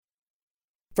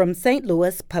from St.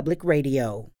 Louis Public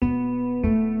Radio.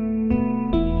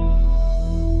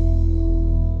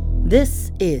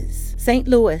 This is St.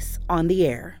 Louis on the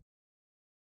Air.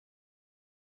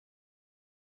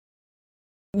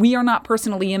 We are not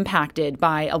personally impacted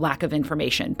by a lack of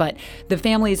information, but the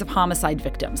families of homicide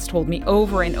victims told me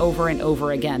over and over and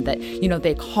over again that,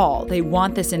 they call, they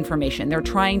want this information. They're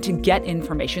trying to get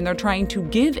information. They're trying to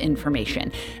give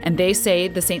information. And they say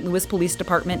the St. Louis Police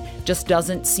Department just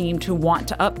doesn't seem to want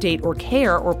to update or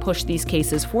care or push these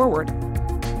cases forward.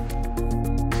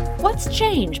 What's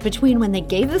changed between when they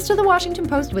gave this to the Washington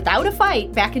Post without a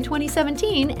fight back in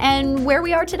 2017 and where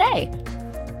we are today?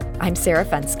 I'm Sarah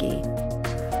Fenske.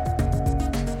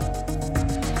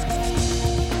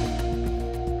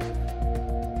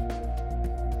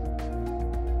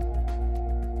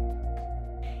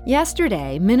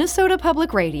 Yesterday, Minnesota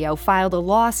Public Radio filed a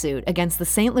lawsuit against the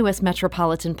St. Louis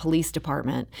Metropolitan Police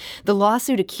Department. The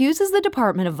lawsuit accuses the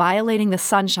department of violating the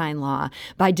Sunshine Law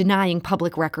by denying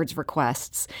public records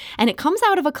requests. And it comes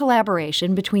out of a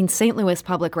collaboration between St. Louis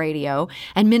Public Radio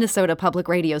and Minnesota Public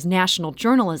Radio's national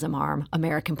journalism arm,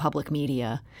 American Public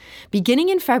Media. Beginning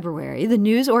in February, the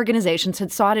news organizations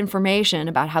had sought information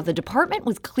about how the department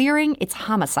was clearing its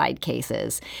homicide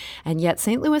cases. And yet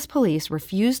St. Louis police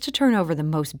refused to turn over the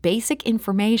most basic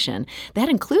information. That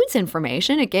includes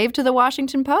information it gave to the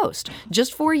Washington Post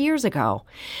just 4 years ago.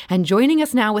 And joining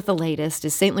us now with the latest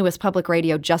is St. Louis Public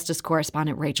Radio Justice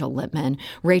correspondent Rachel Lippman.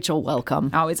 Rachel, welcome.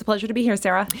 Always a pleasure to be here,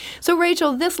 Sarah. So,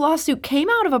 Rachel, this lawsuit came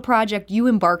out of a project you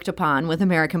embarked upon with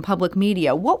American Public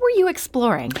Media. What were you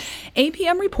exploring?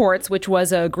 APM Reports, which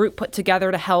was a group put together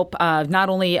to help not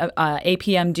only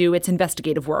APM do its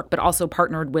investigative work, but also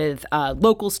partnered with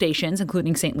local stations,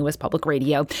 including St. Louis Public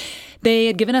Radio. They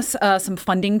had given us some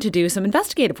funding to do some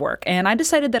investigative work, and I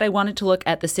decided that I wanted to look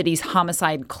at the city's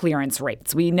homicide clearance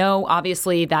rates. We know,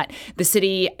 obviously, that the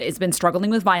city has been struggling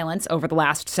with violence over the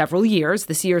last several years.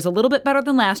 This year is a little bit better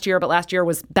than last year, but last year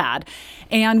was bad.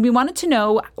 And we wanted to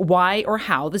know why or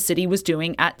how the city was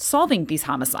doing at solving these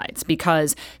homicides,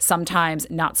 because sometimes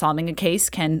not solving a case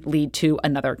can lead to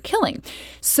another killing.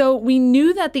 So we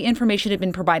knew that the information had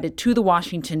been provided to the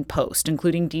Washington Post,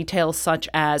 including details such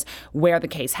as where the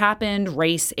case happened,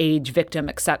 race, age, victim,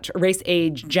 etc., race,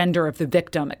 age, gender of the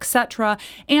victim, etc.,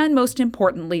 and most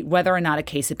importantly, whether or not a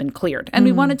case had been cleared. And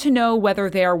we wanted to know whether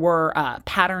there were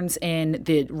patterns in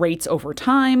the rates over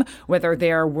time, whether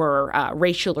there were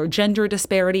racial or gender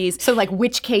disparities. So, like,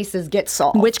 which cases get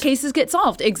solved? Which cases get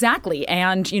solved, exactly.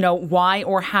 And, why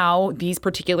or how these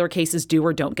particular cases do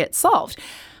or don't get solved.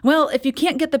 Well, if you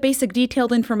can't get the basic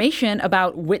detailed information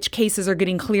about which cases are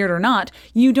getting cleared or not,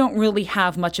 you don't really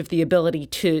have much of the ability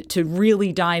to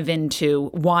really dive into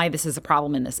why this is a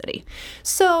problem in the city.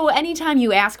 So anytime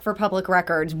you ask for public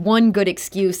records, one good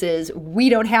excuse is, we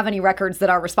don't have any records that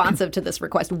are responsive to this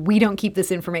request. We don't keep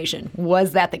this information.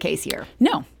 Was that the case here?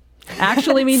 No.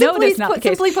 Actually, we know it is not the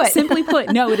case. Simply put,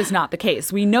 no, it is not the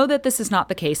case. We know that this is not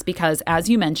the case because, as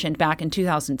you mentioned, back in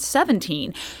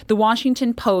 2017, the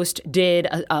Washington Post did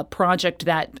a project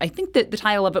that I think that the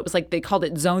title of it was they called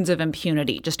it Zones of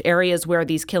Impunity, just areas where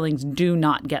these killings do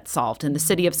not get solved in the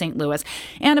city of St. Louis,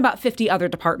 and about 50 other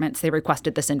departments they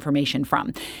requested this information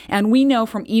from. And we know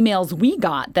from emails we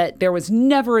got that there was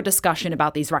never a discussion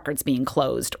about these records being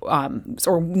closed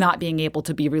or not being able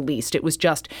to be released. It was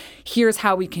just, here's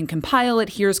how we can compile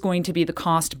it, here's going to be the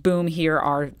cost, boom, here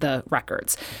are the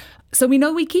records. So we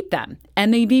know we keep them.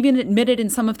 And they've even admitted in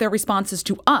some of their responses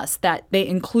to us that they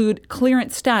include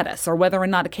clearance status, or whether or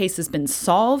not a case has been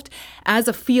solved, as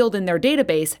a field in their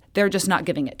database. They're just not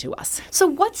giving it to us. So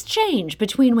what's changed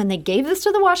between when they gave this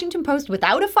to the Washington Post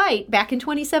without a fight back in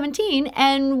 2017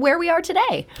 and where we are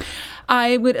today?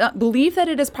 I would believe that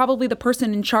it is probably the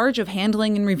person in charge of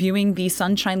handling and reviewing the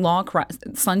Sunshine Law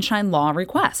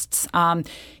requests.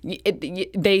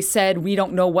 They said, we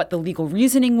don't know what the legal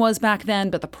reasoning was back then,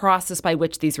 but the process by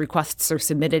which these requests are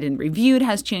submitted and reviewed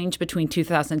has changed between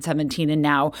 2017 and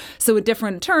now. So a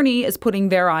different attorney is putting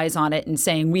their eyes on it and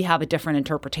saying, we have a different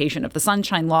interpretation of the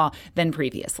Sunshine Law than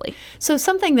previously. So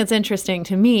something that's interesting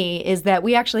to me is that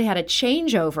we actually had a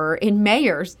changeover in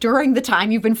mayors during the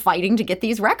time you've been fighting to get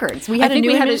these records. We had a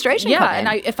new administration come in.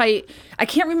 And I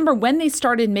can't remember when they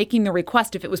started making the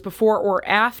request, if it was before or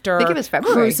after I think it was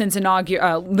February. Crusen's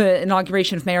the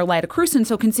inauguration of Mayor Lyda Crusen.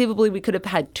 So conceivably we could have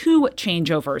had two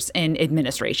changeovers in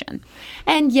administration.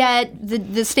 And yet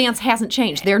the stance hasn't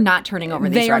changed. They're not turning over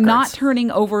these records. They are not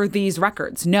turning over these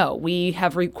records. No, we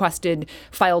have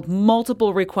filed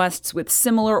multiple requests with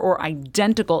similar or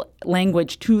identical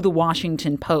language to the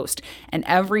Washington Post. And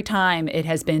every time it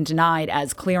has been denied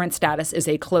as clearance status is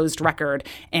a closed record,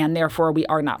 and therefore we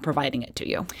are not providing it to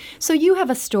you. So you have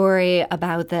a story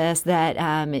about this that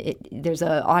there's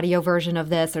an audio version of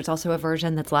this. There's also a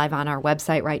version that's live on our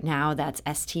website right now. That's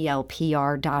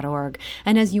stlpr.org.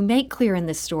 And as you make clear in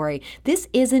this story, this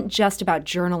isn't just about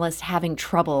journalists having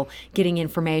trouble getting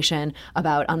information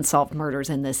about unsolved murders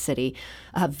in this city.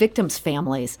 Victims'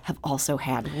 families have also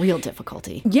had real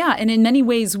difficulty. Yeah, and in many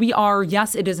ways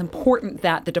yes, it is important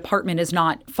that the department is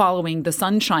not following the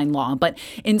Sunshine Law, but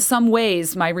in some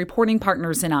ways, my reporting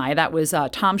partners and I, that was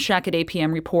Tom Scheck at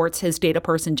APM Reports, his data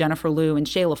person Jennifer Liu, and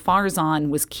Shayla Farzan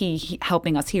was key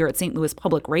helping us here at St. Louis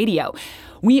Public Radio.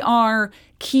 We are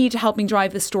key to helping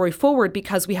drive this story forward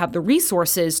because we have the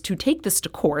resources to take this to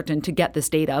court and to get this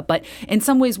data. But in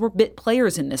some ways, we're bit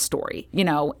players in this story.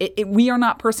 We are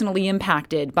not personally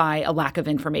impacted by a lack of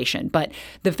information. But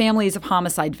the families of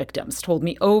homicide victims told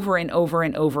me over and over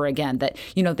and over again that,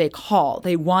 they call,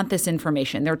 they want this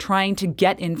information. They're trying to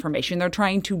get information. They're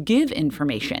trying to give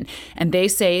information. And they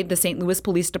say the St. Louis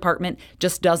Police Department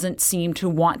just doesn't seem to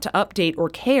want to update or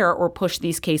care or push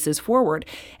these cases forward.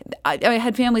 I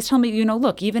had families tell me,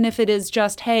 look, even if it is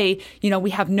just, hey, we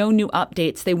have no new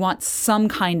updates, they want some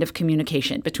kind of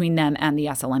communication between them and the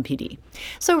SLMPD.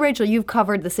 So, Rachel, you've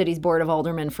covered the city's Board of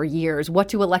Aldermen for years. What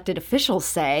do elected officials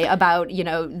say about,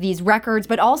 these records,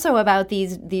 but also about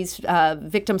these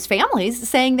victims' families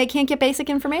saying they can't get basic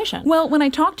information? Well, when I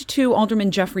talked to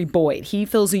Alderman Jeffrey Boyd, he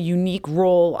fills a unique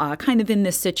role kind of in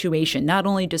this situation. Not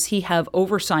only does he have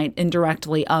oversight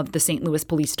indirectly of the St. Louis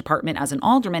Police Department as an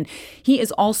alderman, he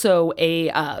is also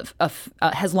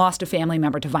has lost a family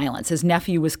member to violence. His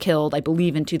nephew was killed, I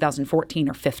believe, in 2014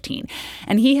 or 15.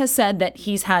 And he has said that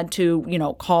he's had to,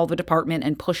 call the department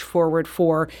and push forward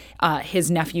for his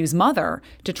nephew's mother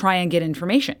to try and get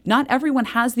information. Not everyone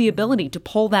has the ability to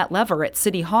pull that lever at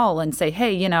City Hall and say,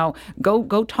 hey,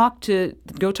 go talk to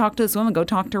this woman, go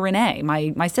talk to Renee,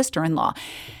 my sister-in-law.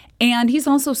 And he's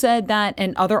also said that,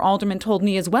 and other aldermen told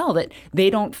me as well, that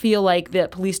they don't feel like the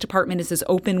police department is as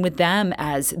open with them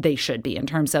as they should be in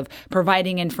terms of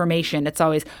providing information. It's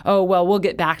always, oh, well, we'll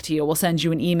get back to you. We'll send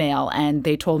you an email. And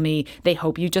they told me they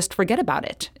hope you just forget about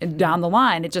it. And down the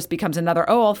line, it just becomes another,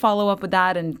 I'll follow up with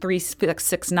that in 3,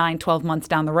 6, 9, 12 months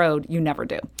down the road. You never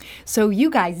do. So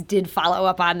you guys did follow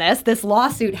up on this. This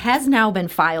lawsuit has now been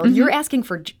filed. Mm-hmm. You're asking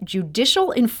for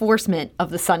judicial enforcement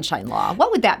of the Sunshine Law. What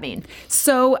would that mean?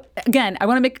 So, again, I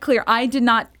want to make it clear, I did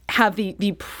not have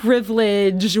the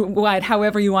privilege,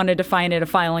 however you want to define it, of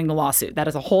filing the lawsuit. That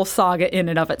is a whole saga in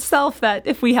and of itself that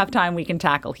if we have time, we can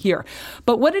tackle here.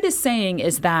 But what it is saying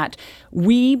is that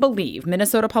we believe,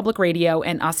 Minnesota Public Radio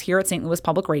and us here at St. Louis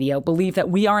Public Radio believe that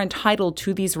we are entitled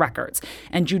to these records.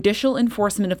 And judicial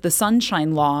enforcement of the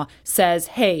Sunshine Law says,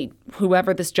 hey,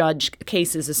 whoever this judge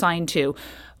case is assigned to,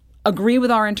 agree with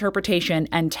our interpretation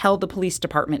and tell the police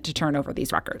department to turn over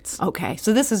these records. Okay,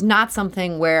 so this is not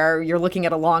something where you're looking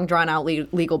at a long, drawn-out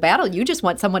legal battle. You just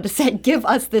want someone to say, give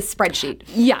us this spreadsheet.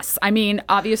 Yes. I mean,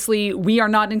 obviously, we are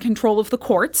not in control of the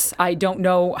courts. I don't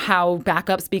know how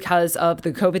backups because of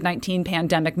the COVID-19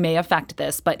 pandemic may affect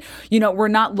this. But, we're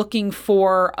not looking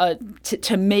for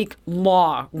to make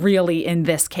law, really, in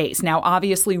this case. Now,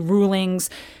 obviously,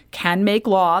 rulings can make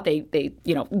law. They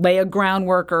lay a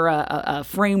groundwork or a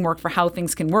framework for how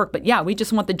things can work. But yeah, we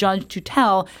just want the judge to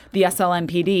tell the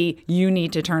SLMPD, you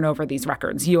need to turn over these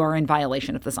records. You are in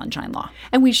violation of the Sunshine Law.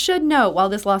 And we should note, while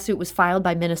this lawsuit was filed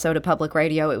by Minnesota Public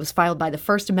Radio, it was filed by the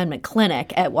First Amendment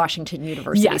Clinic at Washington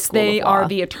University Yes, School of Law. They are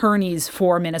the attorneys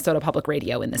for Minnesota Public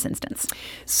Radio in this instance.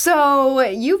 So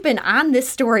you've been on this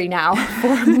story now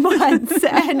for months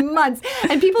and months.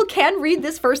 And people can read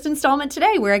this first installment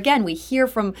today, where, again, we hear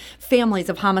from families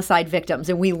of homicide victims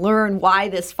and we learn why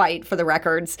this fight for the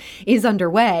records is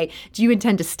underway. Do you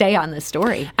intend to stay on this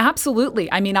story?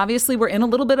 Absolutely. I mean, obviously, we're in a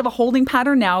little bit of a holding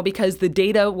pattern now because the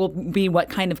data will be what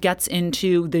kind of gets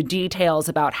into the details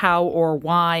about how or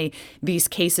why these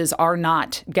cases are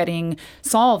not getting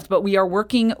solved. But we are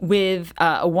working with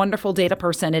a wonderful data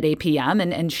person at APM,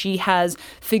 and she has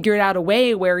figured out a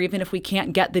way where even if we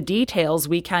can't get the details,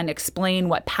 we can explain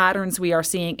what patterns we are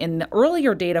seeing in the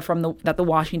earlier data from that the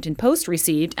Washington Post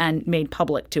received and made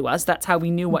public to us. That's how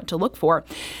we knew what to look for.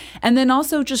 And then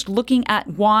also just looking at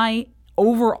why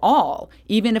overall,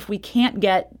 even if we can't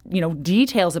get,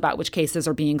 details about which cases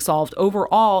are being solved,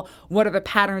 overall, what are the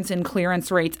patterns in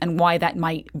clearance rates and why that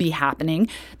might be happening?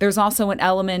 There's also an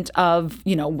element of,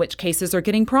 which cases are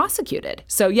getting prosecuted.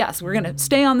 So yes, we're going to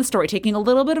stay on the story, taking a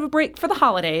little bit of a break for the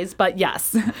holidays, but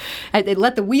yes. They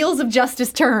let the wheels of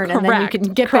justice turn, and then you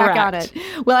can get back on it.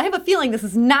 Well, I have a feeling this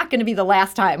is not going to be the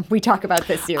last time we talk about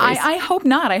this series. I hope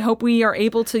not. I hope we are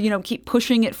able to, keep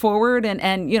pushing it forward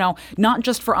and not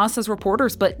just for us as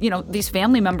reporters, but, these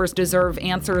family members deserve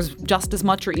answers just as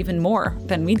much or even more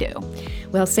than we do.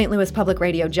 Well, St. Louis Public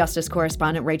Radio Justice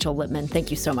correspondent Rachel Lippman, thank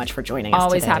you so much for joining us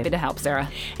Always today. Happy to help, Sarah.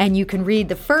 And you can read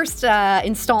the first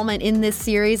installment in this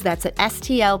series. That's at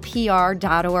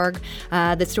stlpr.org.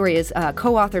 The story is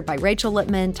co-authored by Rachel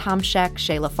Lippman, Tom Scheck,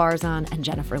 Shayla Farzan, and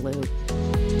Jennifer Liu.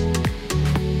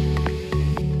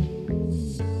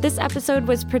 This episode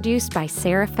was produced by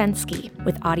Sarah Fensky,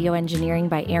 with audio engineering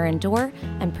by Aaron Dorr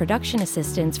and production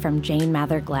assistance from Jane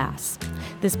Mather-Glass.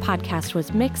 This podcast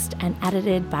was mixed and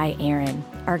edited by Aaron.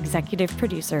 Our executive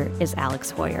producer is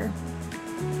Alex Hoyer.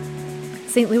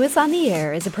 St. Louis on the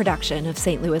Air is a production of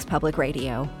St. Louis Public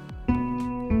Radio.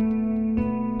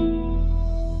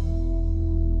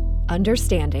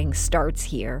 Understanding starts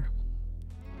here.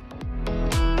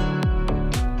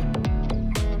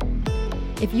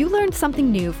 If you learned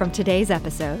something new from today's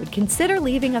episode, consider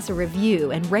leaving us a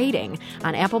review and rating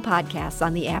on Apple Podcasts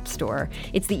on the App Store.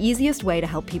 It's the easiest way to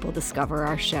help people discover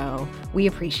our show. We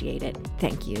appreciate it.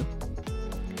 Thank you.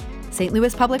 St.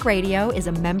 Louis Public Radio is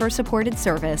a member-supported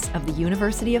service of the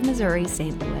University of Missouri,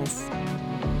 St. Louis.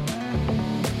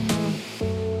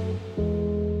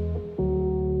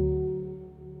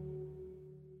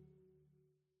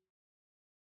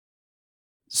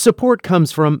 Support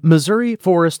comes from Missouri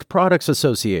Forest Products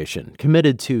Association,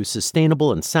 committed to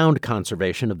sustainable and sound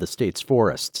conservation of the state's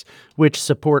forests, which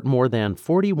support more than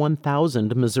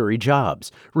 41,000 Missouri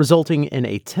jobs, resulting in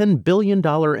a $10 billion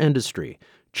industry.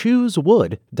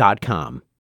 ChooseWood.com.